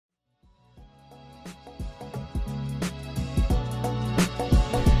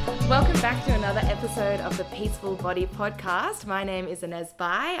Welcome back to another episode of the Peaceful Body Podcast. My name is Inez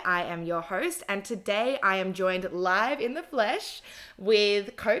Bai. I am your host, and today I am joined live in the flesh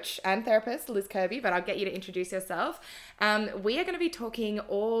with coach and therapist Liz Kirby, but I'll get you to introduce yourself. We are going to be talking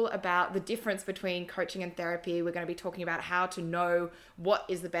all about the difference between coaching and therapy. We're going to be talking about how to know what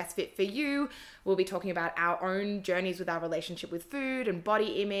is the best fit for you. We'll be talking about our own journeys with our relationship with food and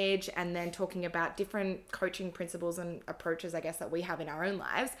body image, and then talking about different coaching principles and approaches, I guess, that we have in our own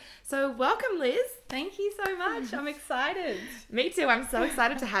lives. So welcome, Liz. Thank you so much. I'm excited. Me too. I'm so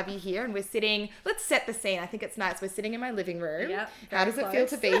excited to have you here. And we're sitting, let's set the scene. I think it's nice. We're sitting in my living room. Yep, how does close. it feel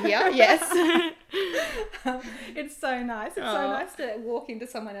to be here? Yes. It's so nice. It's so nice to walk into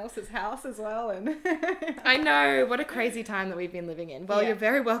someone else's house as well. And I know. What a crazy time that we've been living in. Well, You're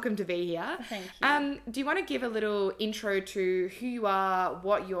very welcome to be here. Thank you. Do you want to give a little intro to who you are,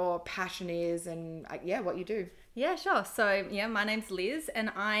 what your passion is, and what you do? Yeah, sure. So, my name's Liz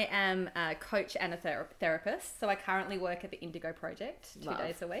and I am a coach and a therapist. So I currently work at the Indigo Project 2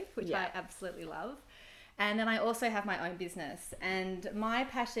 days a week, which I absolutely love. And then I also have my own business. And my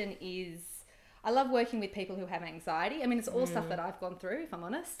passion is, I love working with people who have anxiety. I mean, it's all stuff that I've gone through, if I'm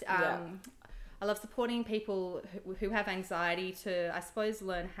honest. I love supporting people who have anxiety to, I suppose,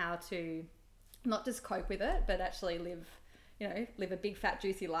 learn how to not just cope with it, but actually live a big, fat,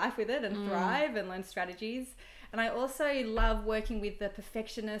 juicy life with it and thrive and learn strategies. And I also love working with the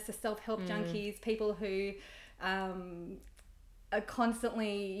perfectionists, the self-help junkies, people who are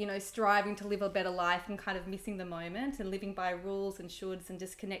constantly, striving to live a better life and kind of missing the moment and living by rules and shoulds and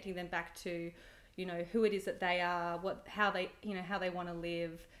just connecting them back to, who it is that they are, how they want to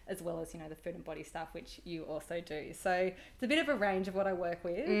live, as well as, the food and body stuff, which you also do. So it's a bit of a range of what I work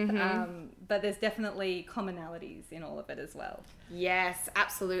with, but there's definitely commonalities in all of it as well. Yes,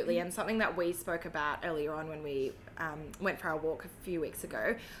 absolutely. And something that we spoke about earlier on when we went for our walk a few weeks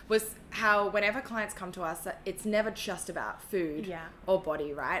ago was how whenever clients come to us, it's never just about food or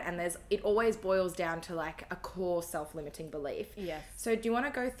body, right? And it always boils down to like a core self-limiting belief. Yes. So do you want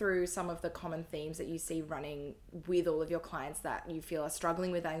to go through some of the common themes that you see running with all of your clients that you feel are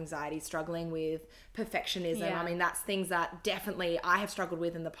struggling with anxiety, struggling with perfectionism? Yeah. I mean, that's things that definitely I have struggled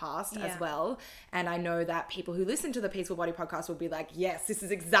with in the past as well. And I know that people who listen to the Peaceful Body podcast will be like, yes, this is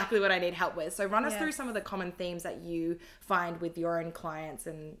exactly what I need help with. So run us through some of the common themes that you find with your own clients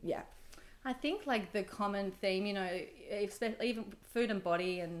and I think like the common theme, even food and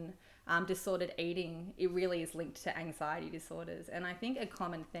body and disordered eating, it really is linked to anxiety disorders. And I think a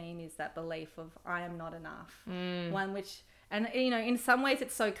common theme is that belief of I am not enough. One which, and in some ways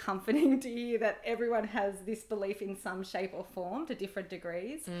it's so comforting to hear that everyone has this belief in some shape or form to different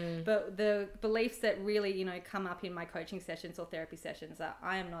degrees. But the beliefs that really, come up in my coaching sessions or therapy sessions are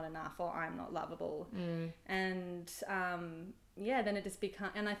I am not enough or I am not lovable. And then it just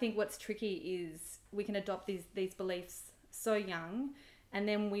becomes, and I think what's tricky is we can adopt these beliefs so young, and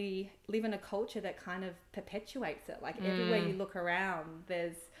then we live in a culture that kind of perpetuates it. Like everywhere you look around,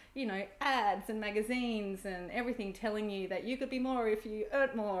 there's, ads and magazines and everything telling you that you could be more if you earn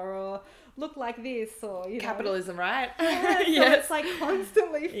more or look like this or, capitalism, right? So it's like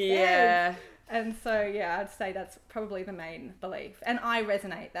constantly fed. Yeah. And so, I'd say that's probably the main belief. And I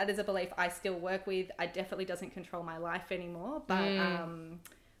resonate. That is a belief I still work with. I definitely doesn't control my life anymore.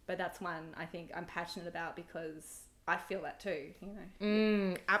 But that's one I think I'm passionate about because I feel that too,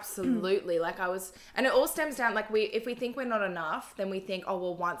 Absolutely. And it all stems down, if we think we're not enough, then we think, oh,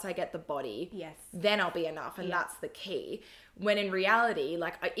 well, once I get the body, then I'll be enough. And that's the key. When in reality,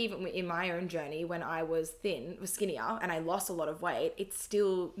 even in my own journey, when I was skinnier and I lost a lot of weight, it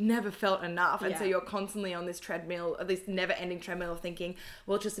still never felt enough. And so you're constantly on this treadmill, this never ending treadmill of thinking,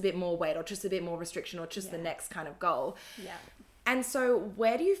 well, just a bit more weight or just a bit more restriction or just the next kind of goal. Yeah. And so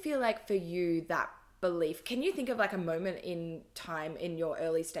where do you feel like for you that belief, can you think of like a moment in time in your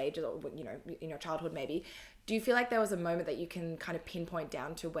early stages or, in your childhood maybe, do you feel like there was a moment that you can kind of pinpoint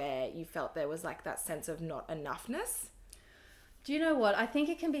down to where you felt there was like that sense of not enoughness? Do you know what? I think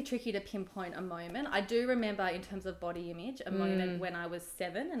it can be tricky to pinpoint a moment. I do remember in terms of body image, a moment when I was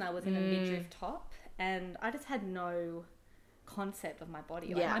 7 and I was in a midriff top and I just had no concept of my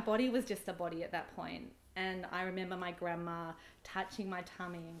body. My body was just a body at that point. And I remember my grandma touching my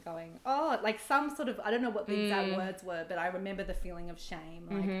tummy and going, oh, like some sort of, I don't know what the exact words were, but I remember the feeling of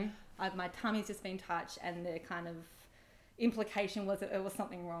shame. My tummy's just been touched and the kind of implication was that there was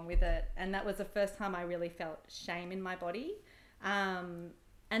something wrong with it. And that was the first time I really felt shame in my body. And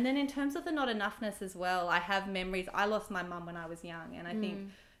then in terms of the not enoughness as well, I have memories. I lost my mum when I was young. And I think,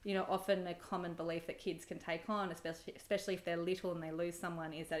 often a common belief that kids can take on, especially if they're little and they lose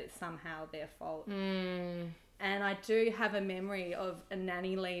someone, is that it's somehow their fault. And I do have a memory of a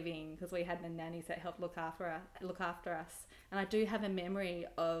nanny leaving, because we had nannies that helped look after us. And I do have a memory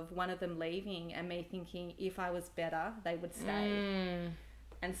of one of them leaving and me thinking, if I was better, they would stay.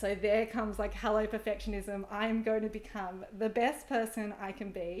 And so there comes like, hello perfectionism. I am going to become the best person I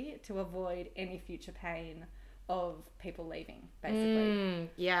can be to avoid any future pain of people leaving, basically.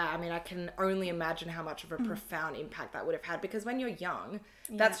 Yeah, I mean, I can only imagine how much of a profound impact that would have had, because when you're young,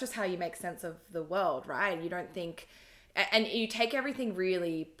 that's just how you make sense of the world, right? You don't think, and you take everything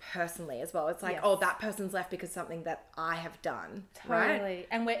really personally as well. It's like, oh, that person's left because something that I have done, Totally. right?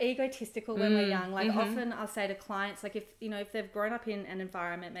 And we're egotistical when we're young. Like often I'll say to clients, like if they've grown up in an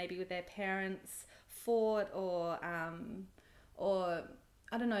environment maybe with their parents fought or I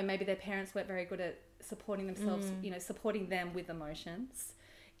don't know, maybe their parents weren't very good at supporting themselves, supporting them with emotions.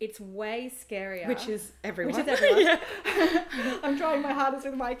 It's way scarier. Which is everyone. Yeah. I'm trying my hardest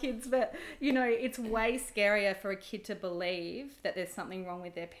with my kids, but, it's way scarier for a kid to believe that there's something wrong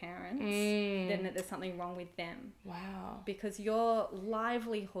with their parents than that there's something wrong with them. Wow. Because your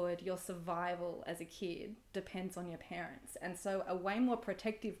livelihood, your survival as a kid depends on your parents. And so a way more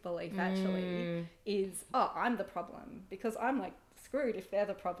protective belief actually is, oh, I'm the problem because I'm like, screwed if they're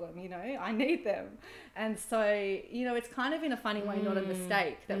the problem, I need them. And so, it's kind of in a funny way, not a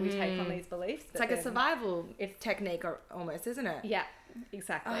mistake that we take on these beliefs. It's like a survival technique almost, isn't it? Yeah,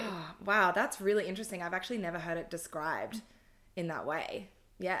 exactly. Oh, wow, that's really interesting. I've actually never heard it described in that way.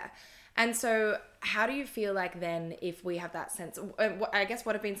 Yeah. And so how do you feel like then if we have that sense, I guess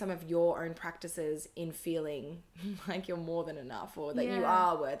what have been some of your own practices in feeling like you're more than enough or that you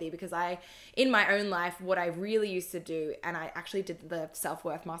are worthy? Because in my own life, what I really used to do, and I actually did the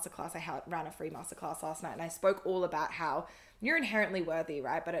self-worth masterclass, I ran a free masterclass last night, and I spoke all about how you're inherently worthy,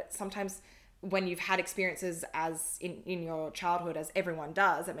 right? But sometimes when you've had experiences as in your childhood, as everyone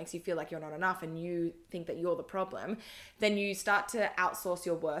does, it makes you feel like you're not enough and you think that you're the problem, then you start to outsource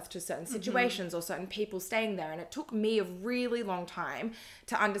your worth to certain situations or certain people staying there. And it took me a really long time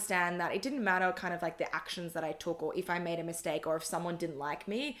to understand that it didn't matter kind of like the actions that I took or if I made a mistake or if someone didn't like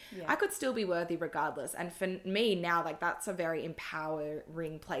me, I could still be worthy regardless. And for me now, like that's a very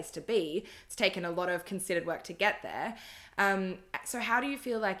empowering place to be. It's taken a lot of considered work to get there. So how do you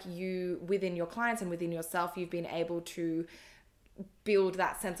feel like you, within your clients and within yourself, you've been able to build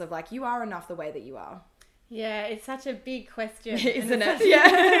that sense of like, you are enough the way that you are? Yeah, it's such a big question. Isn't it?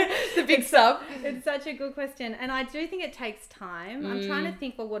 Yeah, the big sub. It's such a good question. And I do think it takes time. I'm trying to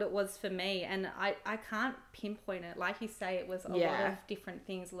think what it was for me. And I can't pinpoint it. Like you say, it was a lot of different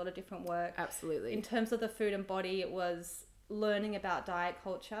things, a lot of different work. Absolutely. In terms of the food and body, it was learning about diet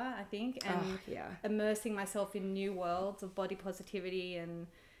culture, I think, and immersing myself in new worlds of body positivity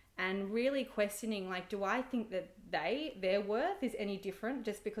and really questioning, like, do I think that their worth is any different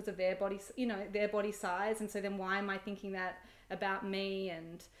just because of their body, their body size? And so then why am I thinking that about me?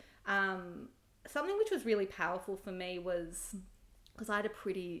 And something which was really powerful for me was, because I had a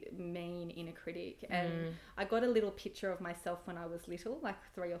pretty mean inner critic, and I got a little picture of myself when I was little, like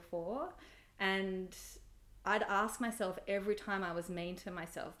 3 or 4, and I'd ask myself every time I was mean to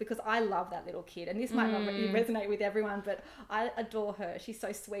myself, because I love that little kid, and this might not resonate with everyone, but I adore her. She's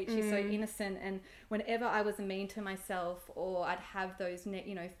so sweet. She's so innocent. And whenever I was mean to myself, or I'd have those,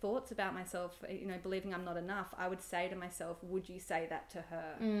 thoughts about myself, believing I'm not enough, I would say to myself, would you say that to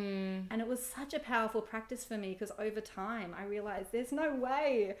her? And it was such a powerful practice for me, because over time I realized there's no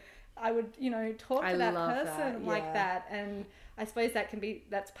way I would, talk to that person like that. And I suppose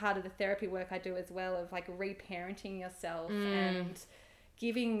that's part of the therapy work I do as well, of like reparenting yourself and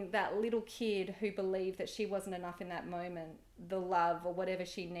giving that little kid who believed that she wasn't enough in that moment the love or whatever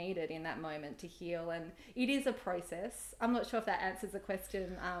she needed in that moment to heal. And it is a process. I'm not sure if that answers the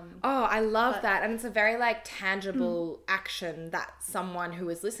question. I love that. And it's a very like tangible action that someone who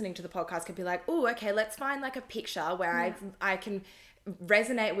is listening to the podcast could be like, oh, okay, let's find like a picture where I can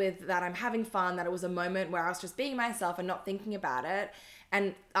resonate with that. I'm having fun, that it was a moment where I was just being myself and not thinking about it,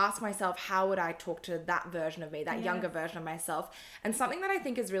 and ask myself, how would I talk to that version of me, that younger version of myself? And something that I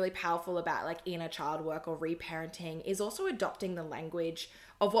think is really powerful about like inner child work or reparenting is also adopting the language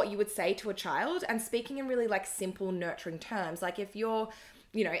of what you would say to a child and speaking in really like simple, nurturing terms. Like if you're,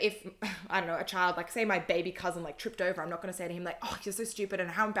 if, I don't know, a child, like say my baby cousin like tripped over, I'm not going to say to him like, oh, you're so stupid and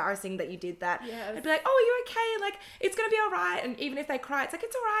how embarrassing that you did that. Yes. I'd be like, oh, are you okay? Like, it's going to be all right. And even if they cry, it's like,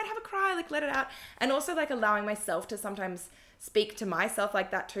 it's all right, have a cry, like let it out. And also like allowing myself to sometimes speak to myself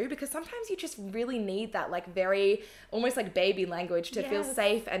like that too, because sometimes you just really need that like very almost like baby language to feel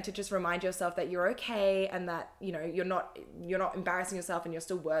safe and to just remind yourself that you're okay and that you're not embarrassing yourself and you're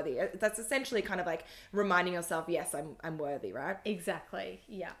still worthy. That's essentially kind of like reminding yourself, yes, I'm worthy, right? Exactly.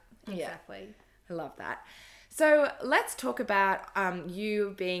 Yeah, exactly. I love that. So let's talk about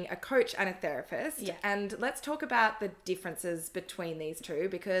you being a coach and a therapist. Yeah. And let's talk about the differences between these two,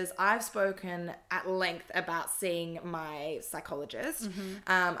 because I've spoken at length about seeing my psychologist.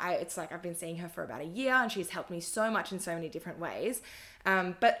 It's like I've been seeing her for about a year, and she's helped me so much in so many different ways.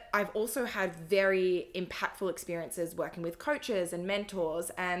 But I've also had very impactful experiences working with coaches and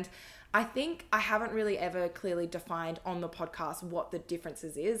mentors, and I think I haven't really ever clearly defined on the podcast what the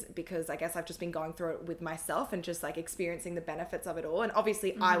differences is, because I guess I've just been going through it with myself and just like experiencing the benefits of it all. And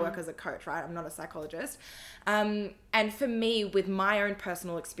obviously I work as a coach, right? I'm not a psychologist. And for me, with my own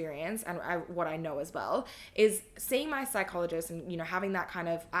personal experience and what I know as well, is seeing my psychologist and, you know, having that kind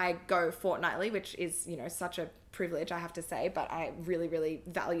of, I go fortnightly, which is, you know, such a privilege, I have to say, but I really, really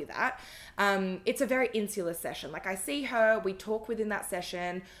value that. It's a very insular session. Like I see her, we talk within that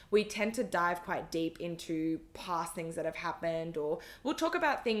session, we tend to dive quite deep into past things that have happened, or we'll talk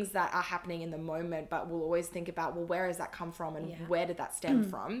about things that are happening in the moment, but we'll always think about, well, where has that come from and where did that stem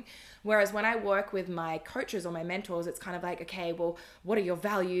from? Whereas when I work with my coaches or my mentors, it's kind of like, okay, well, what are your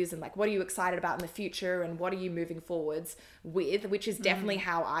values and like, what are you excited about in the future and what are you moving forwards with, which is definitely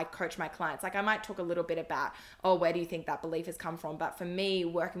how I coach my clients. Like I might talk a little bit about, oh, where do you think that belief has come from? But for me,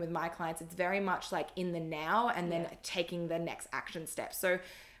 working with my clients, it's very much like in the now and then taking the next action step. So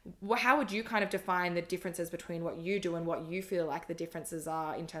how would you kind of define the differences between what you do and what you feel like the differences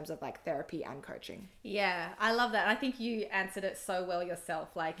are in terms of like therapy and coaching? Yeah, I love that. I think you answered it so well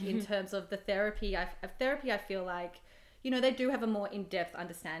yourself. Like in terms of the therapy, I feel like, you know, they do have a more in-depth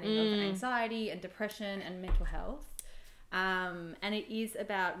understanding of anxiety and depression and mental health. And it is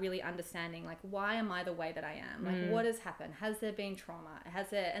about really understanding, like, why am I the way that I am? Like, what has happened? Has there been trauma?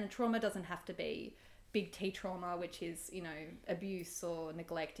 And trauma doesn't have to be big T trauma, which is, you know, abuse or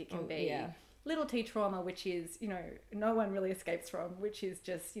neglect. It can be little T trauma, which is, you know, no one really escapes from, which is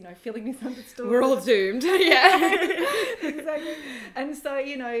just, you know, feeling misunderstood. We're all doomed. Yeah. Exactly. And so,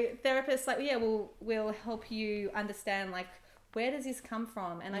 you know, therapists, like, we'll help you understand, like, where does this come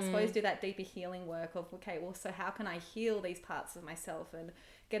from? And I suppose do that deeper healing work of, okay, well, so how can I heal these parts of myself and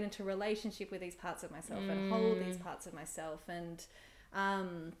get into relationship with these parts of myself and hold these parts of myself? And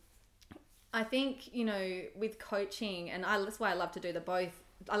I think, you know, with coaching, and that's why I love to do the both.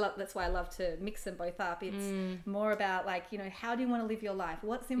 That's why I love to mix them both up. It's more about, like, you know, how do you want to live your life?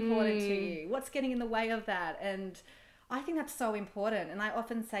 What's important to you? What's getting in the way of that? And I think that's so important. And I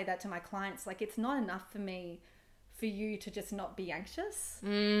often say that to my clients, like, it's not enough for you to just not be anxious.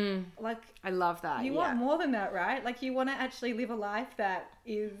 Like, I love that. You want more than that, right? Like, you want to actually live a life that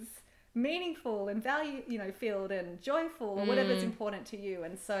is meaningful and filled and joyful, or whatever's important to you.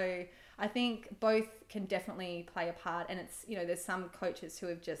 And so I think both can definitely play a part. And it's, you know, there's some coaches who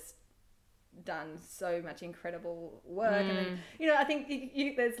have just done so much incredible work, and then, you know, I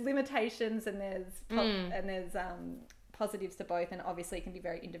think there's limitations and there's positives to both, and obviously it can be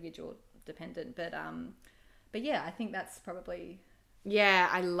very individual dependent, but yeah, I think that's probably... Yeah,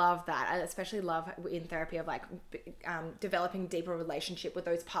 I love that. I especially love in therapy of like developing deeper relationship with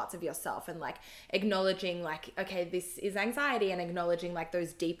those parts of yourself, and like acknowledging, like, okay, this is anxiety, and acknowledging like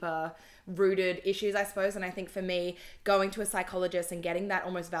those deeper rooted issues, I suppose. And I think for me, going to a psychologist and getting that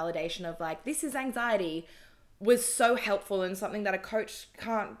almost validation of like, this is anxiety, was so helpful, and something that a coach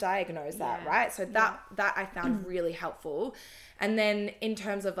can't diagnose that, right? So that I found really helpful. And then in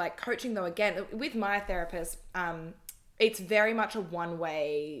terms of like coaching though, again, with my therapist, it's very much a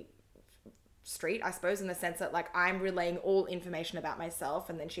one-way street, I suppose, in the sense that like I'm relaying all information about myself,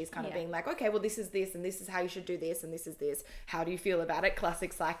 and then she's kind of being like, okay, well, this is this, and this is how you should do this, and this is this. How do you feel about it?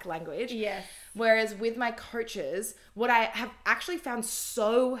 Classic psych language. Yes. Whereas with my coaches, what I have actually found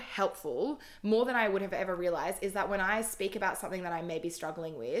so helpful, more than I would have ever realized, is that when I speak about something that I may be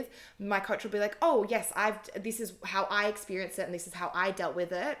struggling with, my coach will be like, oh yes, this is how I experienced it, and this is how I dealt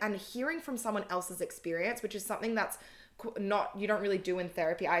with it. And hearing from someone else's experience, which is something that's you don't really do in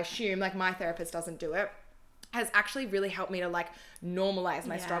therapy, I assume, like my therapist doesn't do it, has actually really helped me to like normalize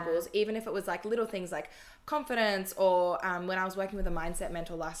my struggles, even if it was like little things like confidence, or when I was working with a mindset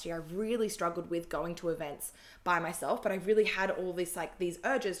mentor last year, I really struggled with going to events by myself, but I really had all this like these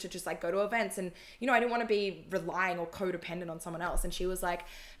urges to just like go to events, and you know, I didn't want to be relying or codependent on someone else. And she was like,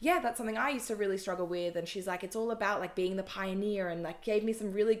 yeah, that's something I used to really struggle with. And she's like, it's all about like being the pioneer, and like gave me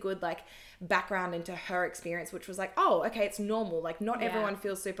some really good like background into her experience, which was like, oh, okay, it's normal, like not everyone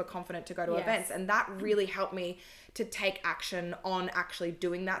feels super confident to go to events. And that really helped me to take action on actually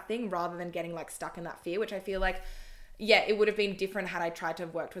doing that thing, rather than getting like stuck in that fear, which I feel like, it would have been different had I tried to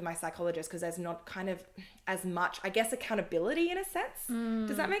have worked with my psychologist, because there's not kind of as much, I guess, accountability in a sense.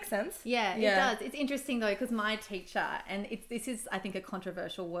 Does that make sense? Yeah, it does. It's interesting though, because my teacher, and this is, I think, a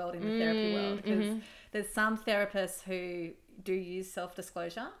controversial world in the therapy world, because there's some therapists who do use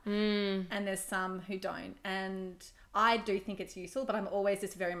self-disclosure and there's some who don't. And I do think it's useful, but I'm always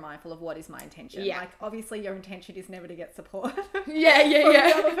just very mindful of what is my intention. Yeah. Like, obviously your intention is never to get support from From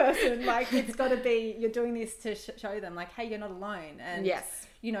the other person. Like, it's got to be, you're doing this to show them, like, hey, you're not alone. And,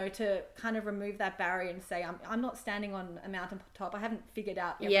 you know, to kind of remove that barrier and say, I'm not standing on a mountain top. I haven't figured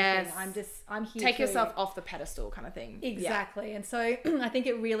out everything. I'm here. Take yourself off the pedestal kind of thing. Exactly. Yeah. And so I think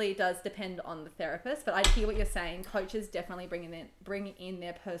it really does depend on the therapist, but I hear what you're saying. Coaches definitely bring in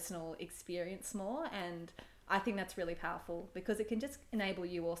their personal experience more, and I think that's really powerful, because it can just enable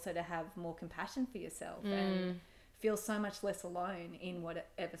you also to have more compassion for yourself and feel so much less alone in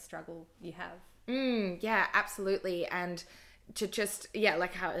whatever struggle you have. Yeah, absolutely. And to just,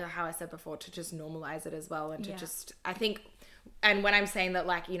 like how I said before, to just normalize it as well. And to just, I think, and when I'm saying that,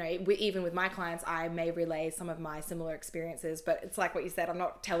 like, you know, even with my clients, I may relay some of my similar experiences, but it's like what you said, I'm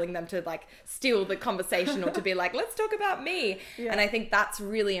not telling them to like steal the conversation or to be like, let's talk about me. And I think that's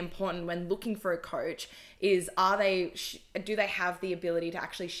really important when looking for a coach, is do they have the ability to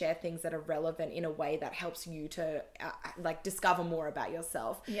actually share things that are relevant in a way that helps you to like discover more about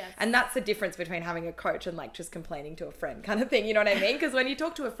yourself. And that's the difference between having a coach and like just complaining to a friend kind of thing, you know what I mean? Because when you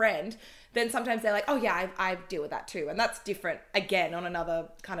talk to a friend, then sometimes they're like, oh yeah, I deal with that too. And that's different, again, on another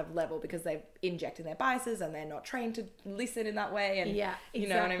kind of level, because they've injected their biases and they're not trained to listen in that way. And you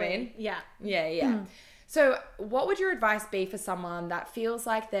know what I mean? Yeah. So what would your advice be for someone that feels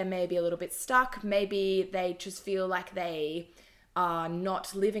like they're maybe a little bit stuck? Maybe they just feel like they are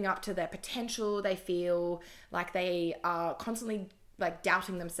not living up to their potential. They feel like they are constantly like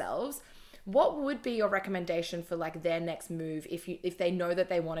doubting themselves. What would be your recommendation for like their next move if they know that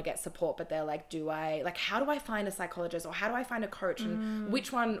they want to get support, but they're like, how do I find a psychologist, or how do I find a coach, and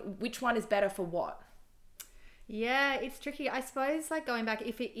which one is better for what? Yeah, it's tricky. I suppose, like, going back,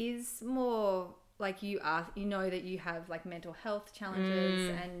 if it is more like you know that you have like mental health challenges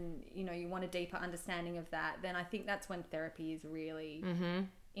and, you know, you want a deeper understanding of that, then I think that's when therapy is really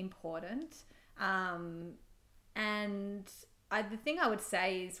important. And the thing I would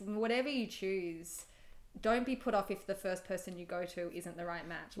say is, whatever you choose, don't be put off if the first person you go to isn't the right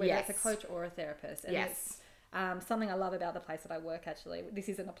match, whether it's a coach or a therapist. And it's something I love about the place that I work, actually. This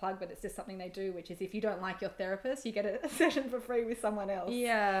isn't a plug, but it's just something they do, which is if you don't like your therapist, you get a session for free with someone else.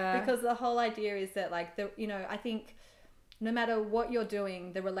 Yeah. Because the whole idea is that, like, I think no matter what you're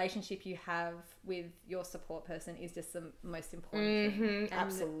doing, the relationship you have with your support person is just the most important thing. And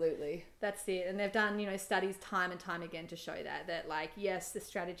absolutely. That's it. And they've done, studies time and time again to show that like, yes, the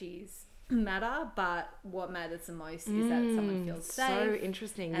strategies matter, but what matters the most is that someone feels safe. So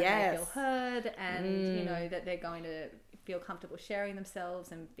interesting. And they feel heard, and that they're going to feel comfortable sharing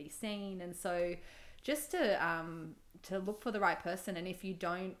themselves and be seen. And so just to look for the right person, and if you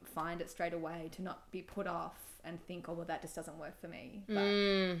don't find it straight away, to not be put off and think, oh well, that just doesn't work for me, but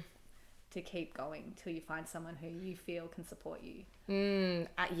to keep going till you find someone who you feel can support you.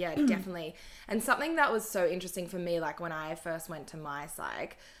 Yeah, definitely. And something that was so interesting for me, like when I first went to my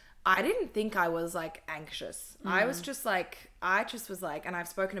psych, I didn't think I was like anxious. I was just like, and I've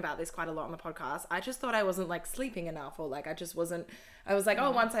spoken about this quite a lot on the podcast, I just thought I wasn't like sleeping enough, or like I was like,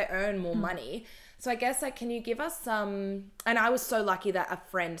 oh, once I earn more money. So I guess, like, can you give us some, and I was so lucky that a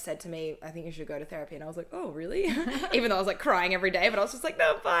friend said to me, I think you should go to therapy. And I was like, oh, really? Even though I was like crying every day, but I was just like,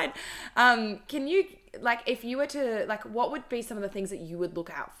 no, I'm fine. Can you, like, if you were to, like, what would be some of the things that you would look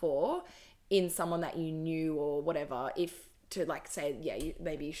out for in someone that you knew or whatever, to like say,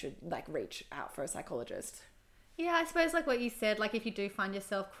 maybe you should like reach out for a psychologist? Yeah, I suppose like what you said, like if you do find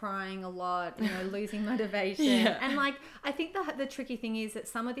yourself crying a lot, losing motivation. And like, I think the tricky thing is that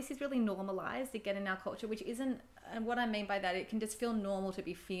some of this is really normalized again in our culture, which isn't, and what I mean by that, it can just feel normal to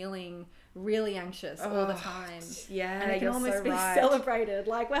be feeling really anxious all the time. Yeah, and it can almost be celebrated.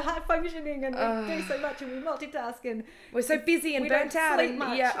 Like, we're high functioning and we do so much and we multitask and we're so busy and burnt out.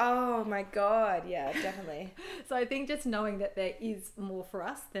 Yeah, oh my God. Yeah, definitely. So I think just knowing that there is more for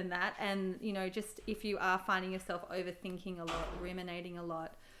us than that, and, just if you are finding yourself overthinking a lot, ruminating a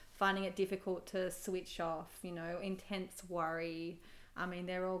lot, finding it difficult to switch off, intense worry, I mean,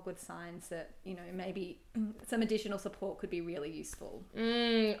 they're all good signs that, maybe some additional support could be really useful.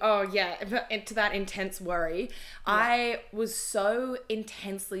 Oh, yeah. To that intense worry. Yeah. I was so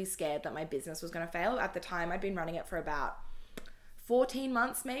intensely scared that my business was going to fail. At the time, I'd been running it for about 14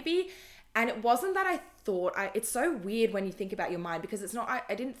 months maybe. And it wasn't that I thought, it's so weird when you think about your mind, because it's not,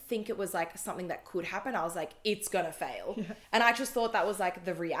 I didn't think it was like something that could happen. I was like, it's gonna fail. Yeah. And I just thought that was like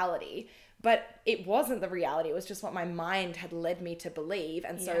the reality. But it wasn't the reality. It was just what my mind had led me to believe.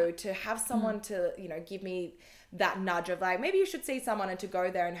 And so to have someone to, you know, give me that nudge of like, maybe you should see someone, and to go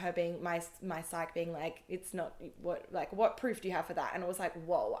there, and her being, my psych being like, it's not, what proof do you have for that? And it was like,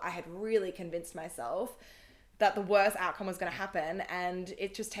 whoa, I had really convinced myself that the worst outcome was going to happen. And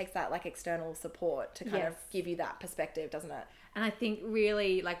it just takes that like external support to kind of give you that perspective, doesn't it? And I think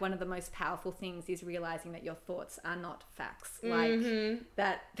really like one of the most powerful things is realizing that your thoughts are not facts. Like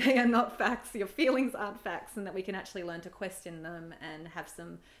that they are not facts. Your feelings aren't facts, and that we can actually learn to question them and have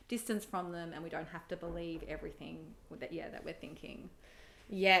some distance from them, and we don't have to believe everything that we're thinking.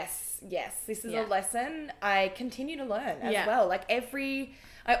 Yes. This is a lesson I continue to learn as well. Like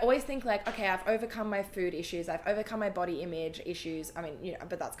I always think like, okay, I've overcome my food issues. I've overcome my body image issues. I mean, you know,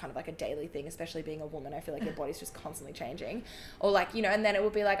 but that's kind of like a daily thing, especially being a woman. I feel like your body's just constantly changing. Or like, you know, and then it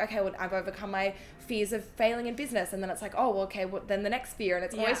will be like, okay, well, I've overcome my fears of failing in business. And then it's like, oh, well, okay, well, then the next fear. And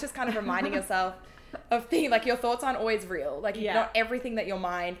it's always just kind of reminding yourself of things, like your thoughts aren't always real. Like not everything that your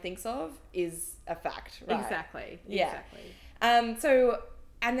mind thinks of is a fact, right? Exactly. So,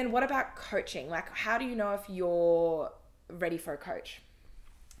 and then what about coaching? Like, how do you know if you're ready for a coach?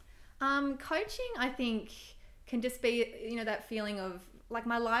 Coaching, I think, can just be, you know, that feeling of like,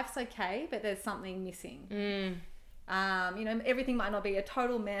 my life's okay, but there's something missing. You know, everything might not be a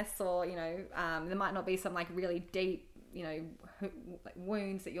total mess, or, you know, there might not be some like really deep, you know, like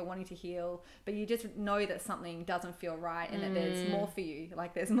wounds that you're wanting to heal, but you just know that something doesn't feel right, and that there's more for you.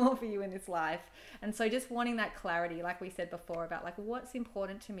 Like, there's more for you in this life. And so just wanting that clarity, like we said before, about like, what's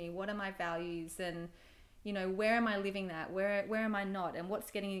important to me? What are my values? And, you know, where am I living that? Where am I not? And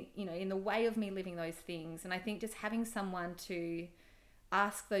what's getting, you know, in the way of me living those things? And I think just having someone to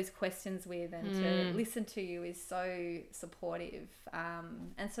ask those questions with, and to listen to you, is so supportive.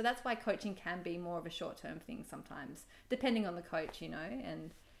 And so that's why coaching can be more of a short-term thing sometimes, depending on the coach, you know,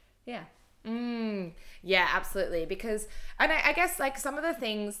 and yeah, absolutely. Because, and I guess like some of the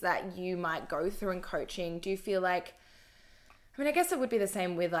things that you might go through in coaching, do you feel like, I mean, I guess it would be the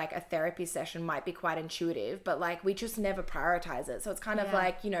same with like a therapy session, might be quite intuitive, but like we just never prioritize it. So it's kind of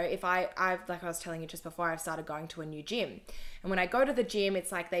like, you know, if I've like I was telling you just before, I've started going to a new gym. And when I go to the gym,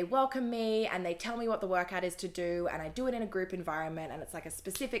 it's like they welcome me and they tell me what the workout is to do, and I do it in a group environment, and it's like a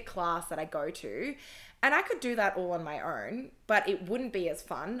specific class that I go to. And I could do that all on my own, but it wouldn't be as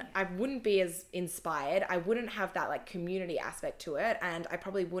fun. I wouldn't be as inspired. I wouldn't have that like community aspect to it. And I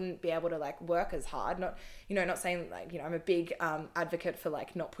probably wouldn't be able to like work as hard. Not saying like, you know, I'm a big advocate for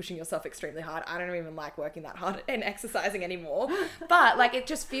like not pushing yourself extremely hard. I don't even like working that hard and exercising anymore. But like, it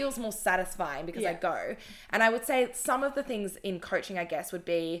just feels more satisfying because I go. And I would say some of the things in coaching, I guess, would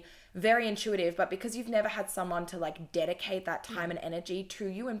be very intuitive, but because you've never had someone to like dedicate that time and energy to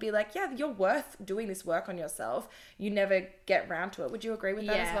you and be like, yeah, you're worth doing this work on yourself, you never get round to it. Would you agree with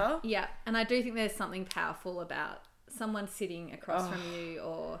that as well? Yeah. And I do think there's something powerful about someone sitting across from you,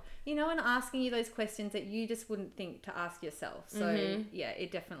 or, you know, and asking you those questions that you just wouldn't think to ask yourself. So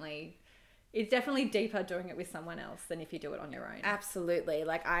it's definitely deeper doing it with someone else than if you do it on your own. Absolutely.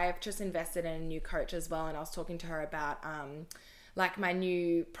 Like, I've just invested in a new coach as well, and I was talking to her about like my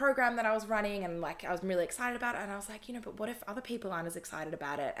new program that I was running, and like I was really excited about it, and I was like, you know, but what if other people aren't as excited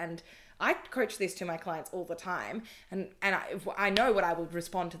about it? And I coach this to my clients all the time, and I know what I would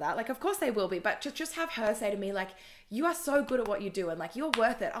respond to that. Like, of course they will be, but just have her say to me like, you are so good at what you do, and like, you're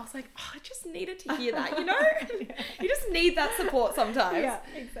worth it. I was like, oh, I just needed to hear that, you know? You just need that support sometimes. Yeah,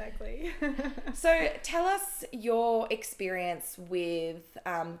 exactly. So tell us your experience with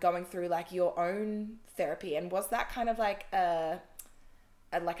going through like your own therapy, and was that kind of like a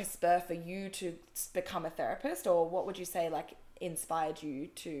spur for you to become a therapist, or what would you say like inspired you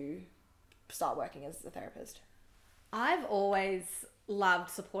to start working as a therapist? I've always loved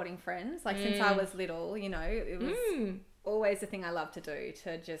supporting friends. Like since I was little, you know, it was always the thing I loved to do,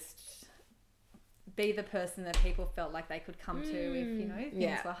 to just be the person that people felt like they could come to if, you know,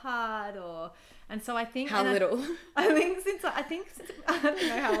 things were hard, and so I think I think since I don't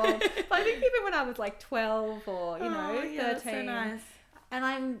know how old, but I think even when I was like 12 or, you know, 13. That's so nice. And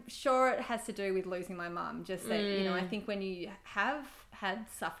I'm sure it has to do with losing my mum. Just that, you know, I think when you have had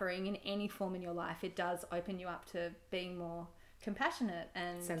suffering in any form in your life, it does open you up to being more compassionate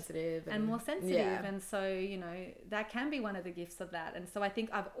and sensitive and more sensitive. And so, you know, that can be one of the gifts of that. And so I think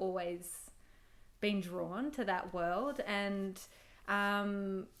I've always been drawn to that world. And,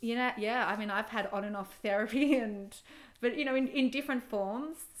 you know, I mean, I've had on and off therapy but, you know, in different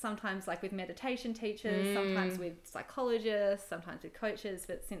forms, sometimes like with meditation teachers, sometimes with psychologists, sometimes with coaches.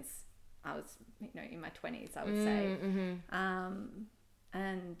 But since I was, in my 20s, I would say.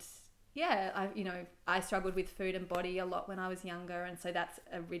 And yeah, I struggled with food and body a lot when I was younger. And so that's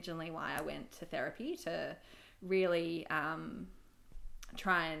originally why I went to therapy, to really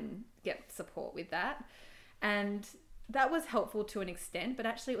try and get support with that. And that was helpful to an extent, but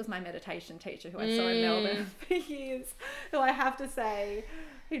actually it was my meditation teacher who I saw in Melbourne for years, who I have to say,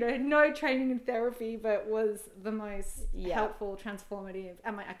 no training in therapy, but was the most helpful, transformative,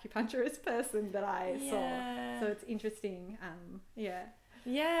 and my acupuncturist person that I saw. So it's interesting.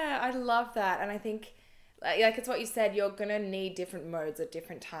 Yeah, I love that. And I think, like it's what you said, you're going to need different modes at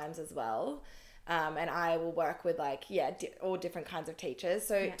different times as well. And I will work with all different kinds of teachers.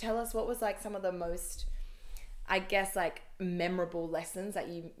 So tell us, what was like some of the most, I guess, like memorable lessons that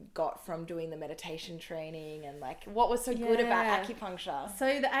you got from doing the meditation training, and like what was so good about acupuncture?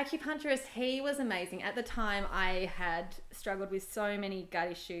 So the acupuncturist, he was amazing. At the time, I had struggled with so many gut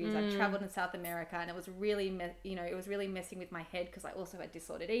issues. I traveled in South America, and it was really, it was really messing with my head, because I also had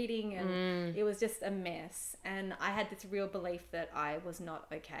disordered eating, and it was just a mess. And I had this real belief that I was not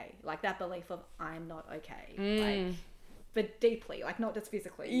okay, like that belief of I'm not okay, but deeply, like not just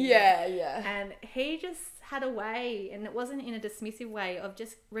physically. Yeah. And he just had a way, and it wasn't in a dismissive way, of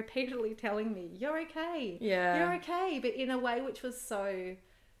just repeatedly telling me, you're okay. Yeah. You're okay. But in a way which was so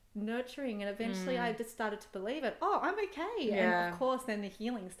nurturing. And eventually I just started to believe it. Oh, I'm okay. Yeah. And of course then the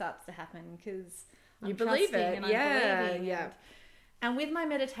healing starts to happen, because you believe it. And I'm believing. And with my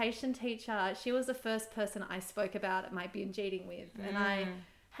meditation teacher, she was the first person I spoke about my binge eating with. And I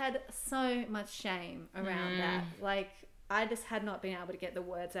had so much shame around that. Like, I just had not been able to get the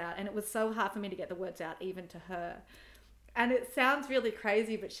words out, and it was so hard for me to get the words out even to her. And it sounds really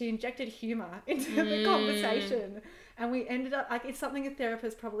crazy, but she injected humor into the conversation, and we ended up, like, it's something a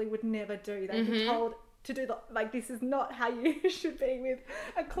therapist probably would never do. They'd be told to do this is not how you should be with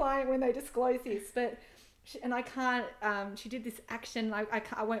a client when they disclose this. But she did this action,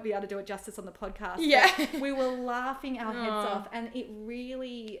 I won't be able to do it justice on the podcast. Yeah. We were laughing our heads off, and it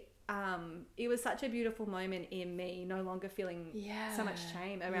really, it was such a beautiful moment in me, no longer feeling so much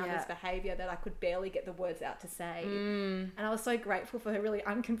shame around this behavior that I could barely get the words out to say. And I was so grateful for her really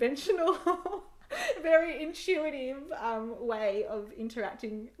unconventional, very intuitive way of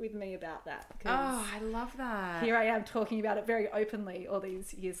interacting with me about that. Oh, I love that. Here I am talking about it very openly all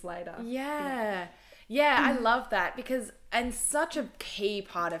these years later. Yeah, I love that, because, and such a key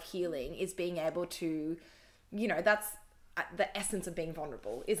part of healing is being able to, that's the essence of being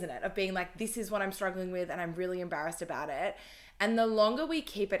vulnerable, isn't it? Of being like, this is what I'm struggling with and I'm really embarrassed about it. And the longer we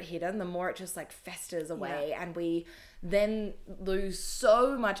keep it hidden, the more it just like festers away, and we then lose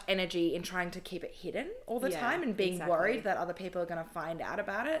so much energy in trying to keep it hidden all the time, and being worried that other people are going to find out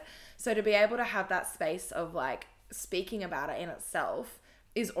about it. So to be able to have that space of like speaking about it in itself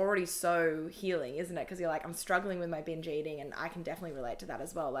is already so healing, isn't it? Because you're like, I'm struggling with my binge eating, and I can definitely relate to that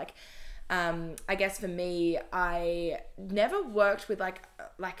as well. Like, I guess for me, I never worked with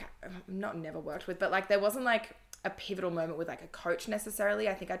not never worked with, but like there wasn't like a pivotal moment with like a coach necessarily.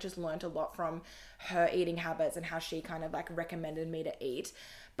 I think I just learned a lot from her eating habits and how she kind of like recommended me to eat.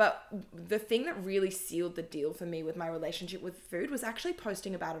 But the thing that really sealed the deal for me with my relationship with food was actually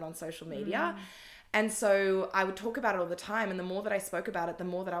posting about it on social media. And so I would talk about it all the time. And the more that I spoke about it, the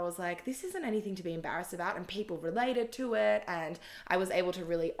more that I was like, this isn't anything to be embarrassed about. And people related to it. And I was able to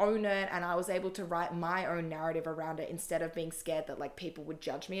really own it. And I was able to write my own narrative around it, instead of being scared that like people would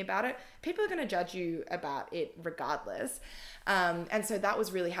judge me about it. People are going to judge you about it regardless. And so that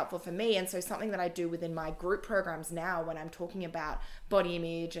was really helpful for me. And so something that I do within my group programs now, when I'm talking about body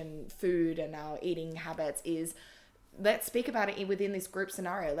image and food and our eating habits, is let's speak about it within this group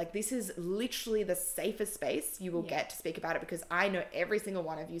scenario. Like, this is literally the safest space you will get to speak about it, because I know every single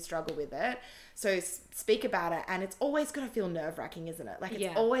one of you struggle with it. So speak about it. And it's always going to feel nerve-wracking, isn't it? Like,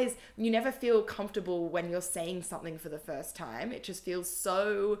 it's always, you never feel comfortable when you're saying something for the first time. It just feels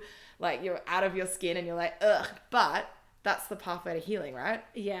so like you're out of your skin and you're like, ugh. But that's the pathway to healing, right?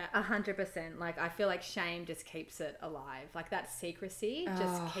 Yeah, 100%. Like, I feel like shame just keeps it alive. Like, that secrecy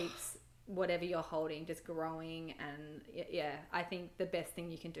just keeps whatever you're holding just growing. And I think the best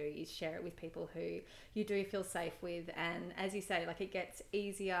thing you can do is share it with people who you do feel safe with. And as you say, like, it gets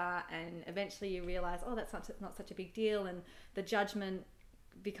easier, and eventually you realize, oh, that's not such a big deal, and the judgment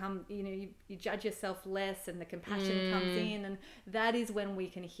become, you judge yourself less, and the compassion comes in, and that is when we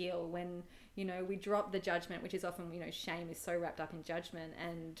can heal. When we drop the judgment, which is often, shame is so wrapped up in judgment,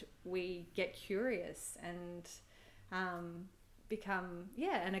 and we get curious and become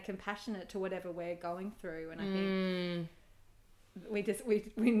and are compassionate to whatever we're going through. And I think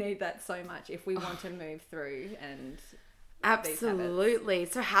we need that so much if we want to move through. And these habits. Absolutely.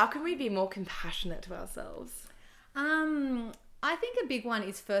 So how can we be more compassionate to ourselves? I think a big one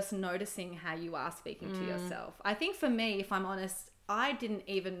is first noticing how you are speaking to yourself. I think for me, if I'm honest, I didn't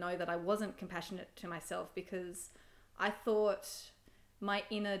even know that I wasn't compassionate to myself because I thought my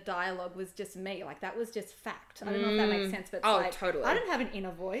inner dialogue was just me. Like, that was just fact. I don't know if that makes sense, but it's like, totally. I don't have an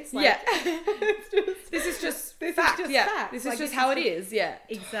inner voice. Like, Yeah. This is just fact. fact. This is Like, just this how is it is. Yeah.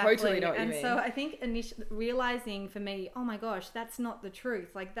 Exactly. Totally know what you mean. And so I think realizing for me, oh my gosh, that's not the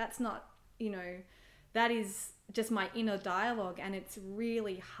truth. Like, that's not, that is just my inner dialogue, and it's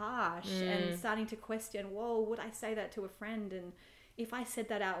really harsh. And starting to question, whoa, would I say that to a friend? And if I said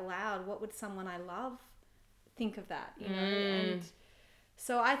that out loud, what would someone I love think of that? And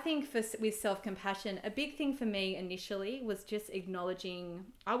so I think with self-compassion, a big thing for me initially was just acknowledging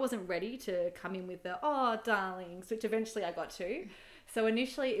I wasn't ready to come in with the, oh, darlings, which eventually I got to. So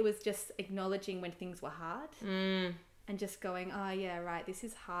initially it was just acknowledging when things were hard and just going, oh, yeah, right, this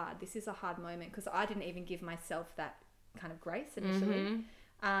is hard. This is a hard moment, because I didn't even give myself that kind of grace initially.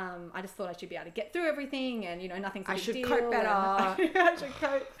 I just thought I should be able to get through everything and, nothing's a big deal. I should cope better. I should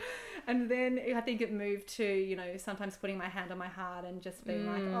cope. And then I think it moved to, sometimes putting my hand on my heart and just being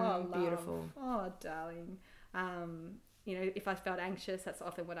like, oh, love. Beautiful. Oh, darling. If I felt anxious, that's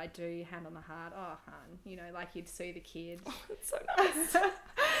often what I do, hand on the heart. Oh, hun, like you'd see the kid. Oh, it's so nice.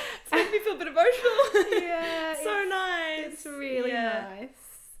 It's making me feel a bit emotional. Yeah. So nice. It's really nice.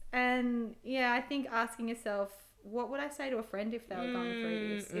 And yeah, I think asking yourself, what would I say to a friend if they were going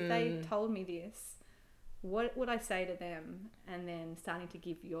through this? If they told me this, what would I say to them? And then starting to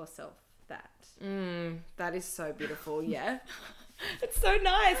give yourself that. That is so beautiful. Yeah. It's so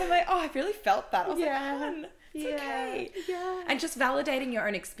nice. I'm like, oh, I really felt that. I was like, hun, it's okay. Yeah. And just validating your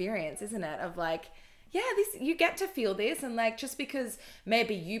own experience, isn't it? Of like, yeah, you get to feel this, and like, just because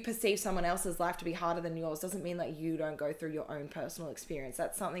maybe you perceive someone else's life to be harder than yours doesn't mean that you don't go through your own personal experience.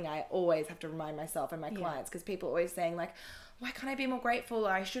 That's something I always have to remind myself and my clients, because people are always saying like, why can't I be more grateful?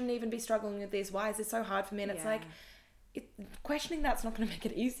 Or I shouldn't even be struggling with this. Why is this so hard for me? And it's like, questioning that's not going to make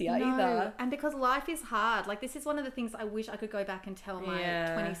it easier either. And because life is hard. Like, this is one of the things I wish I could go back and tell my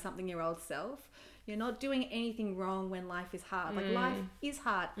 20-something-year-old self. You're not doing anything wrong when life is hard. Like, life is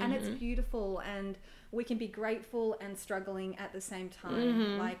hard and it's beautiful, and we can be grateful and struggling at the same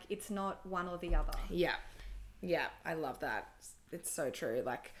time. Like, it's not one or the other. Yeah. Yeah, I love that. It's so true.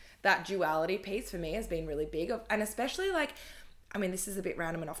 Like, that duality piece for me has been really big. And especially like, I mean, this is a bit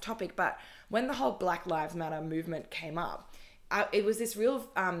random and off topic, but when the whole Black Lives Matter movement came up, it was this real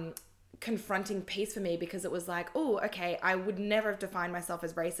confronting piece for me, because it was like, oh, okay, I would never have defined myself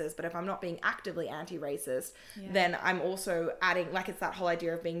as racist, but if I'm not being actively anti-racist, then I'm also adding, like, it's that whole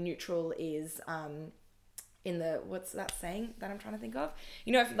idea of being neutral is in the, what's that saying that I'm trying to think of?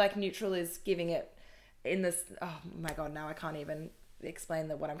 If like neutral is giving it in this, oh my God, now I can't even explain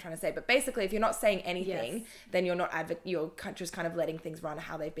what I'm trying to say, but basically if you're not saying anything, then you're not you're just kind of letting things run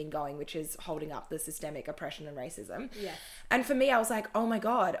how they've been going, which is holding up the systemic oppression and racism. And for me, I was like, oh my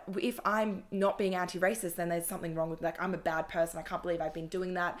God, if I'm not being anti-racist, then there's something wrong with, like, I'm a bad person. I can't believe I've been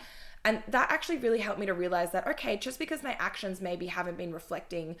doing that. And that actually really helped me to realize that, okay, just because my actions maybe haven't been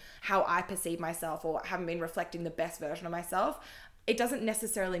reflecting how I perceive myself, or haven't been reflecting the best version of myself, it doesn't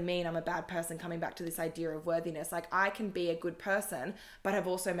necessarily mean I'm a bad person. Coming back to this idea of worthiness, like, I can be a good person, but have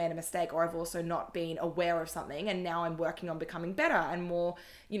also made a mistake, or I've also not been aware of something, and now I'm working on becoming better and more,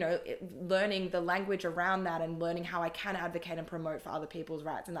 learning the language around that, and learning how I can advocate and promote for other people's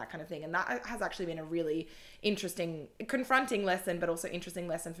rights and that kind of thing. And that has actually been a really interesting, confronting lesson, but also interesting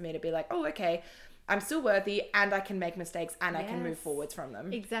lesson for me to be like, oh, okay, I'm still worthy, and I can make mistakes, and I can move forwards from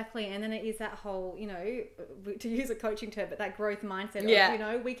them. Exactly. And then it is that whole, to use a coaching term, but that growth mindset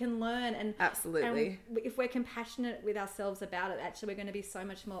of, we can learn. And absolutely. And if we're compassionate with ourselves about it, actually we're going to be so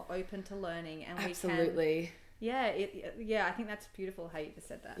much more open to learning. And absolutely. We can, I think that's beautiful how you just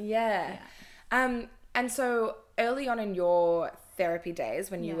said that. Yeah. And so early on in your therapy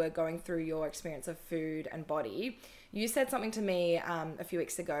days, when you were going through your experience of food and body, you said something to me a few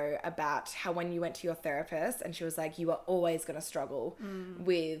weeks ago about how when you went to your therapist, and she was like, you are always going to struggle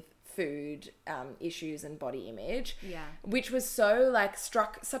with food issues and body image, which was so like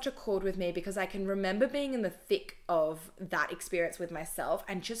struck such a chord with me, because I can remember being in the thick of that experience with myself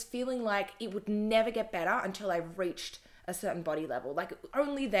and just feeling like it would never get better until I reached a certain body level. Like,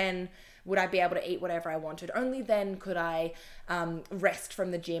 only then would I be able to eat whatever I wanted. Only then could I rest from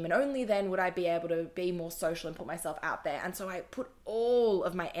the gym, and only then would I be able to be more social and put myself out there. And so I put all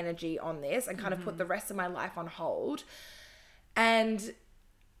of my energy on this and kind of put the rest of my life on hold. And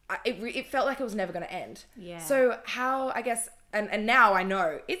it felt like it was never going to end. Yeah. So how, I guess, and now I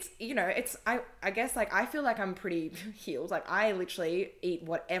know it's, you know, it's, I guess like I feel like I'm pretty healed. Like I literally eat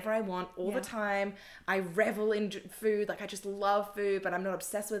whatever I want all the time. I revel in food. Like I just love food, but I'm not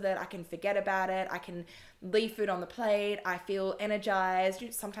obsessed with it. I can forget about it. I can leave food on the plate. I feel energized.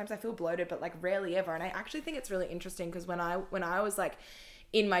 Sometimes I feel bloated, but like rarely ever. And I actually think it's really interesting because when I was like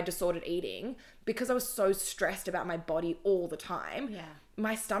in my disordered eating, because I was so stressed about my body all the time,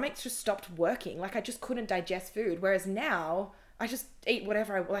 my stomach just stopped working. Like I just couldn't digest food. Whereas now I just eat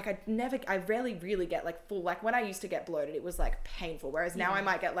whatever I rarely really get like full. Like when I used to get bloated, it was like painful. Whereas now I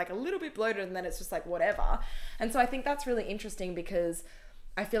might get like a little bit bloated and then it's just like whatever. And so I think that's really interesting because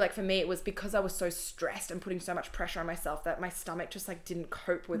I feel like for me, it was because I was so stressed and putting so much pressure on myself that my stomach just like didn't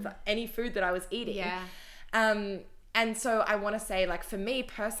cope with any food that I was eating. Yeah. And so I want to say, like, for me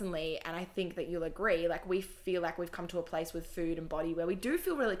personally, and I think that you'll agree, like, we feel like we've come to a place with food and body where we do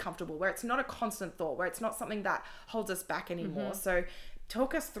feel really comfortable, where it's not a constant thought, where it's not something that holds us back anymore. So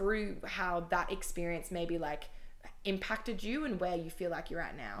talk us through how that experience maybe, like, impacted you and where you feel like you're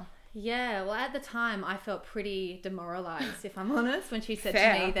at now. Yeah, well, at the time, I felt pretty demoralized, if I'm honest, when she said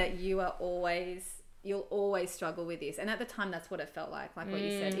to me that you'll always struggle with this. And at the time, that's what it felt like what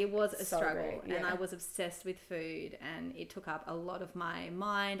you said. It was a struggle. And I was obsessed with food and it took up a lot of my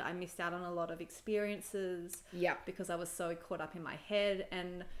mind. I missed out on a lot of experiences because I was so caught up in my head.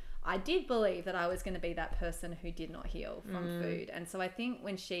 And I did believe that I was going to be that person who did not heal from food. And so I think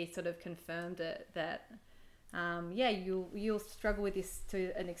when she sort of confirmed it, that, you'll struggle with this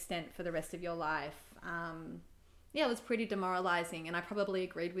to an extent for the rest of your life. It was pretty demoralizing and I probably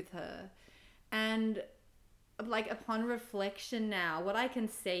agreed with her. And like upon reflection now, what I can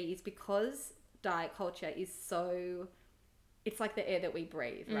see is because diet culture is so, it's like the air that we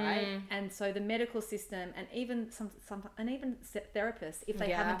breathe, right? And so the medical system and even some therapists, if they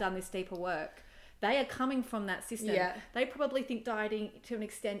haven't done this deeper work, they are coming from that system. They probably think dieting to an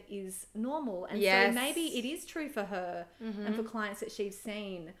extent is normal. And so maybe it is true for her and for clients that she's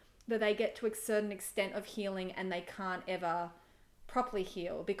seen that they get to a certain extent of healing and they can't ever properly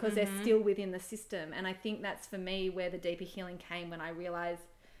heal because they're still within the system. And I think that's for me where the deeper healing came when I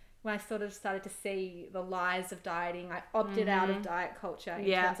sort of started to see the lies of dieting. I opted out of diet culture in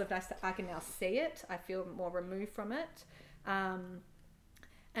terms of I can now see it. I feel more removed from it.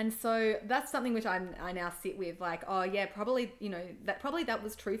 And so that's something which I now sit with, like, probably, that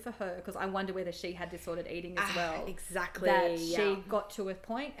was true for her because I wonder whether she had disordered eating as well. Exactly. That she got to a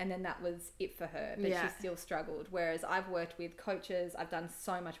point and then that was it for her, but she still struggled. Whereas I've worked with coaches, I've done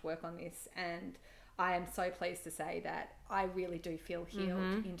so much work on this and I am so pleased to say that I really do feel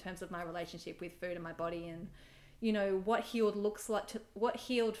healed in terms of my relationship with food and my body and, what healed looks like, what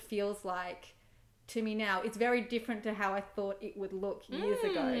healed feels like. To me now, it's very different to how I thought it would look years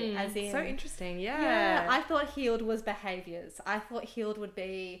ago. As in, so interesting, yeah. I thought healed was behaviors. I thought healed would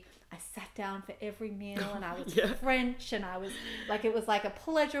be I sat down for every meal and I was French and I was like, it was like a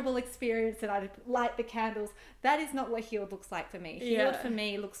pleasurable experience and I'd light the candles. That is not what healed looks like for me. Healed for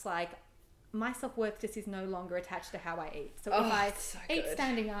me looks like my self-worth just is no longer attached to how I eat. So if I eat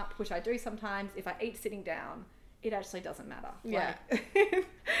standing up, which I do sometimes, if I eat sitting down, it actually doesn't matter.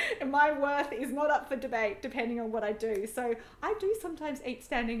 My worth is not up for debate depending on what I do. So I do sometimes eat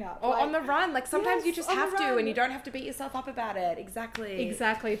standing up. Or on the run. Like sometimes you just have to and you don't have to beat yourself up about it.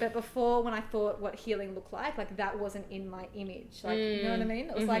 Exactly. But before when I thought what healing looked like that wasn't in my image. Like, you know what I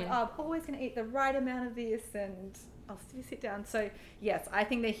mean? It was like, I'm always going to eat the right amount of this and I'll still sit down. So yes, I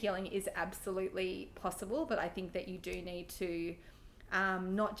think the healing is absolutely possible, but I think that you do need to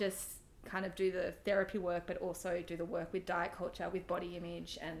not just kind of do the therapy work, but also do the work with diet culture, with body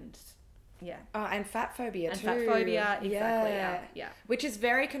image and and fat phobia too. Fat phobia, exactly. Yeah. Which is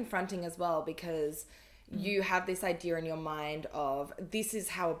very confronting as well because you have this idea in your mind of this is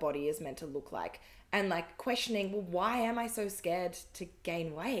how a body is meant to look like. And like questioning, well, why am I so scared to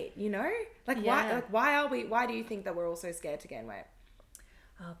gain weight? Why do you think that we're all so scared to gain weight?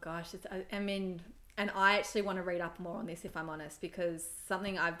 Oh gosh, and I actually want to read up more on this, if I'm honest, because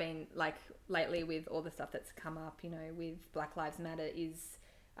something I've been like lately with all the stuff that's come up, with Black Lives Matter is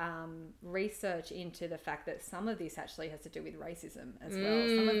research into the fact that some of this actually has to do with racism as well.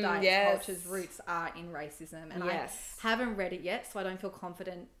 Some of diet culture's roots are in racism. And I haven't read it yet, so I don't feel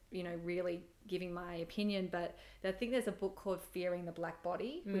confident, really giving my opinion. But I think there's a book called Fearing the Black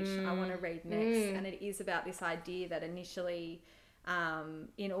Body, which I want to read next. And it is about this idea that initially,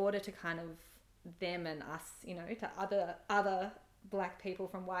 in order to kind of them and us, to other black people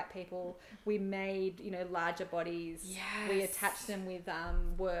from white people, we made larger bodies. We attached them with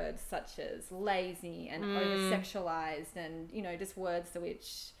words such as lazy and over sexualized and just words to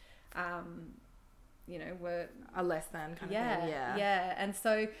which were a less than kind of thing. Yeah. And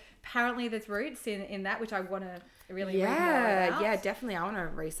so apparently there's roots in that, which I want to really read more about. Yeah, definitely. I want to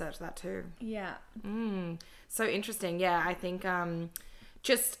research that too. Yeah. So interesting. Yeah, I think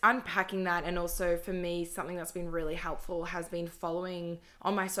just unpacking that, and also for me, something that's been really helpful has been following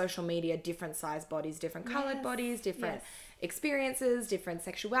on my social media different size bodies, different colored bodies, different experiences, different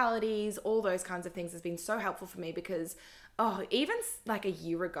sexualities, all those kinds of things has been so helpful for me because even like a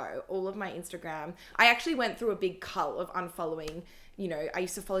year ago, all of my Instagram, I actually went through a big cult of unfollowing. I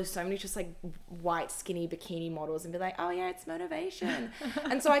used to follow so many just like white skinny bikini models and be like, oh yeah, it's motivation.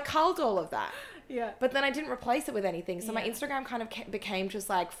 And so I culled all of that. Yeah. But then I didn't replace it with anything. So my Instagram kind of became just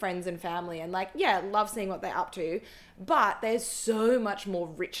like friends and family, and like, love seeing what they're up to. But there's so much more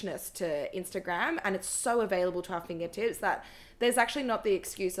richness to Instagram, and it's so available to our fingertips that there's actually not the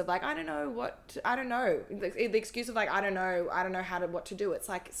excuse of like, I don't know. The excuse of like, I don't know what to do. It's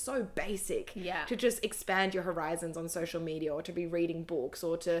like so basic to just expand your horizons on social media, or to be reading books,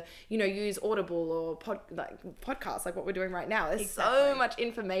 or to, use Audible or podcasts like what we're doing right now. There's so much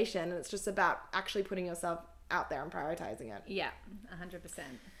information, and it's just about actually putting yourself out there and prioritizing it. Yeah, 100%.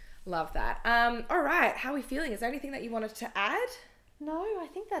 Love that. All right. How are we feeling? Is there anything that you wanted to add? No, I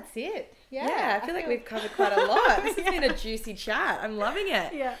think that's it. Yeah, I feel like we've covered quite a lot. This has been a juicy chat. I'm loving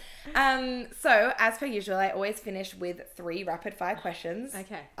it. Yeah. So, as per usual, I always finish with 3 rapid fire questions.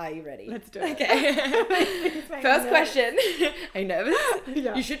 Okay. Are you ready? Let's do it. Okay. First question. Are you nervous?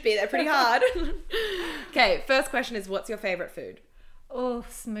 Yeah. You should be. They're pretty hard. Okay, first question is, what's your favorite food? Oh,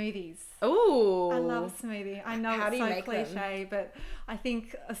 smoothies. Oh, I love smoothie. I know it's so cliche, them? but I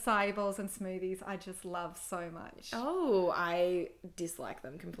think acai bowls and smoothies I just love so much. Oh, I dislike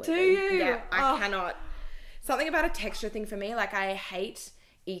them completely. Do you? Yeah, I cannot. Something about a texture thing for me. Like, I hate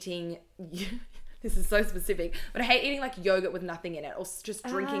eating. This is so specific, but I hate eating like yogurt with nothing in it, or just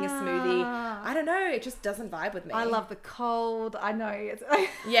drinking a smoothie. I don't know, it just doesn't vibe with me. I love the cold. I know it's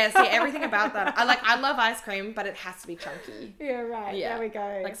yeah, see, everything about that. I love ice cream, but it has to be chunky. Yeah, right. Yeah. There we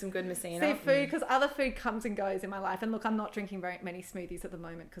go. Like some good Messina. See, food, because other food comes and goes in my life, and look, I'm not drinking very many smoothies at the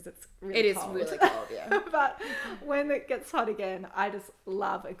moment because it's really cold. It is really cold, yeah. But when it gets hot again, I just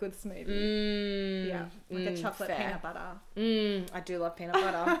love a good smoothie. Like a chocolate peanut butter. I do love peanut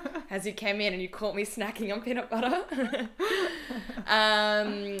butter. As you came in and you caught me snacking on peanut butter.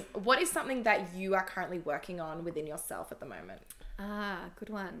 What is something that you are currently working on within yourself at the moment? Good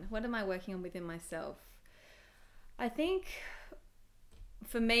one. What am I working on within myself? I think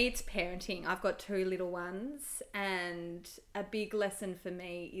for me it's parenting. I've got 2 little ones, and a big lesson for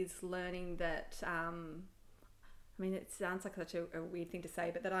me is learning that I mean, it sounds like such a weird thing to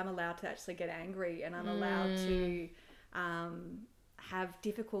say, but that I'm allowed to actually get angry, and I'm allowed to have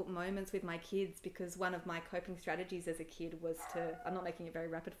difficult moments with my kids, because one of my coping strategies as a kid was to, I'm not making it very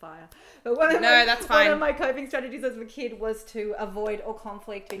rapid fire, but that's fine. One of my coping strategies as a kid was to avoid all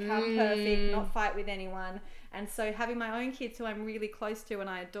conflict, become perfect, not fight with anyone. And so having my own kids who I'm really close to and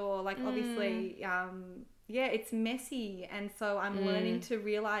I adore, like obviously, it's messy. And so I'm learning to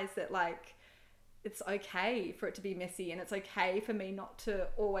realize that like, it's okay for it to be messy, and it's okay for me not to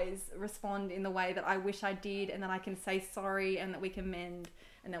always respond in the way that I wish I did, and that I can say sorry, and that we can mend,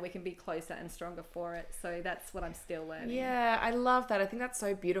 and that we can be closer and stronger for it. So that's what I'm still learning. Yeah, I love that. I think that's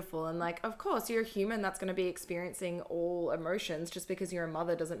so beautiful. And like, of course, you're a human that's going to be experiencing all emotions. Just because you're a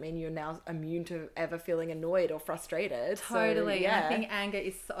mother doesn't mean you're now immune to ever feeling annoyed or frustrated. Totally. So, yeah. I think anger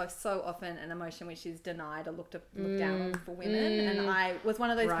is so often an emotion which is denied or looked down on for women. And I was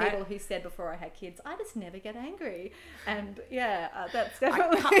one of those people who said before I had kids, I just never get angry. And that's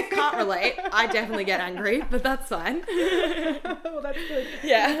definitely... I can't relate. I definitely get angry, but that's fine. Well, that's good.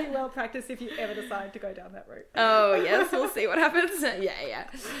 Yeah. Really well practiced if you ever decide to go down that route. Oh, yes. We'll see what happens. Yeah.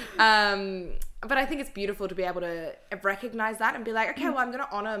 But I think it's beautiful to be able to recognize that and be like, okay, well, I'm going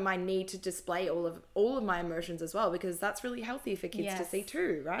to honor my need to display all of my emotions as well, because that's really healthy for kids to see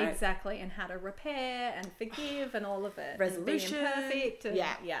too, right? Exactly. And how to repair and forgive and all of it. Resolution. And being perfect. And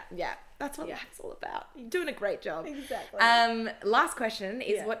yeah. That's what life's all about. You're doing a great job. Exactly. Last question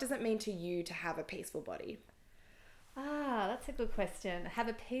is, what does it mean to you to have a peaceful body? That's a good question. Have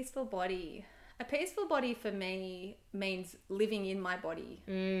a peaceful body. A peaceful body for me means living in my body.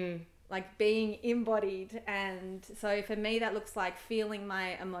 Like being embodied. And so for me, that looks like feeling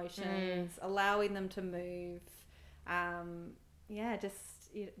my emotions, allowing them to move.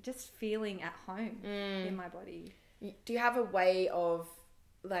 Just feeling at home in my body. Do you have a way of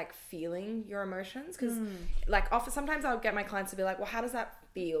like feeling your emotions? Because like often, sometimes I'll get my clients to be like, well, how does that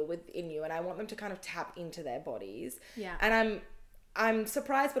feel within you? And I want them to kind of tap into their bodies. Yeah. And I'm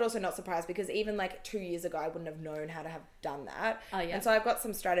surprised, but also not surprised, because even like 2 years ago, I wouldn't have known how to have done that. Oh, yeah. And so I've got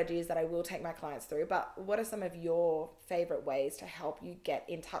some strategies that I will take my clients through. But what are some of your favorite ways to help you get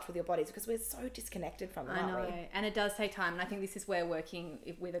in touch with your bodies? Because we're so disconnected from them, aren't we? And it does take time. And I think this is where working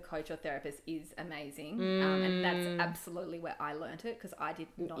with a coach or therapist is amazing. And that's absolutely where I learned it, because I did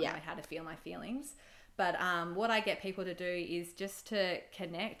not know how to feel my feelings. But what I get people to do is just to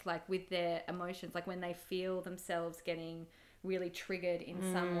connect like with their emotions, like when they feel themselves getting really triggered in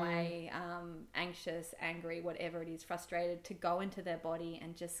some way, anxious, angry, whatever it is, frustrated, to go into their body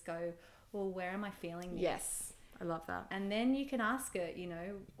and just go, well, where am I feeling this? Yes, I love that. And then you can ask it, you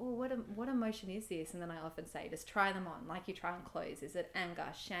know, well, what emotion is this? And then I often say, just try them on, like you try on clothes. Is it anger,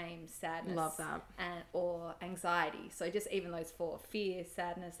 shame, sadness? Love that. Or anxiety? So just even those 4: fear,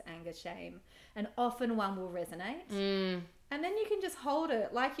 sadness, anger, shame. And often one will resonate. And then you can just hold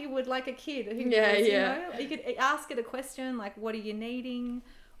it like you would like a kid. You know, you could ask it a question like, what are you needing?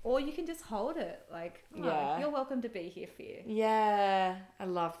 Or you can just hold it like, you're welcome to be here, fear. Yeah, I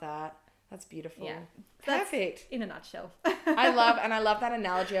love that. That's beautiful. Yeah. Perfect. That's in a nutshell. I love that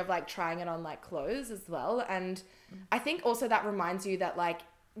analogy of like trying it on like clothes as well. And I think also that reminds you that like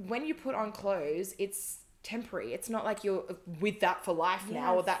when you put on clothes, it's temporary. It's not like you're with that for life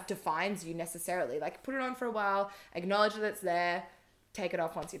now, or that defines you necessarily. Like put it on for a while, acknowledge that it's there, take it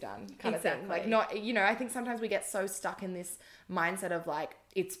off once you're done, kind of thing. Like not, you know, I think sometimes we get so stuck in this mindset of like,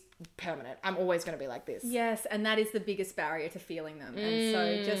 it's permanent. I'm always going to be like this. Yes. And that is the biggest barrier to feeling them. And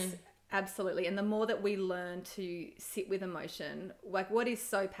so just absolutely. And the more that we learn to sit with emotion, like what is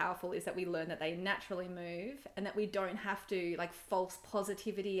so powerful is that we learn that they naturally move, and that we don't have to like false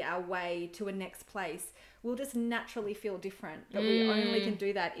positivity our way to a next place. We'll just naturally feel different, but we only can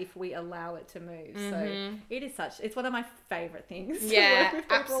do that if we allow it to move. So it's one of my favorite things. Yeah,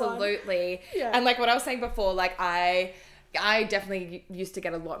 absolutely. Yeah. And like what I was saying before, like I definitely used to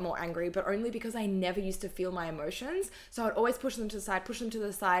get a lot more angry, but only because I never used to feel my emotions. So I'd always push them to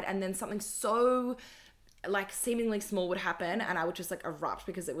the side, and then something so like seemingly small would happen and I would just like erupt,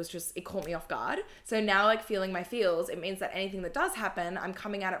 because it caught me off guard. So now like feeling my feels, it means that anything that does happen, I'm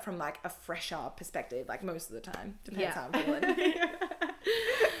coming at it from like a fresher perspective, like most of the time. Depends how I'm feeling.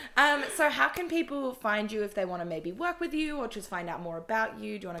 So how can people find you if they want to maybe work with you or just find out more about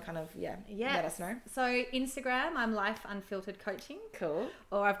you? Do you want to kind of, let us know? So Instagram, I'm Life Unfiltered Coaching. Cool.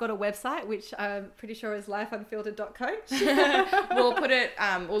 Or I've got a website, which I'm pretty sure is lifeunfiltered.coach. We'll put it,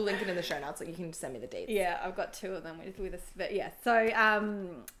 we'll link it in the show notes so you can send me the dates. Yeah, I've got 2 of them with us. But yeah, so,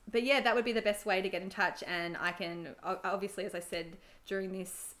 but yeah, that would be the best way to get in touch. And I can, obviously, as I said during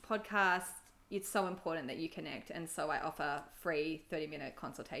this podcast, it's so important that you connect, and so I offer free 30-minute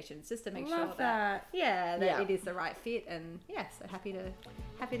consultations just to make sure that it is the right fit. And so happy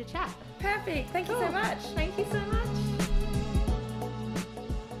to chat. Perfect. Thank you so much. Thank you so much.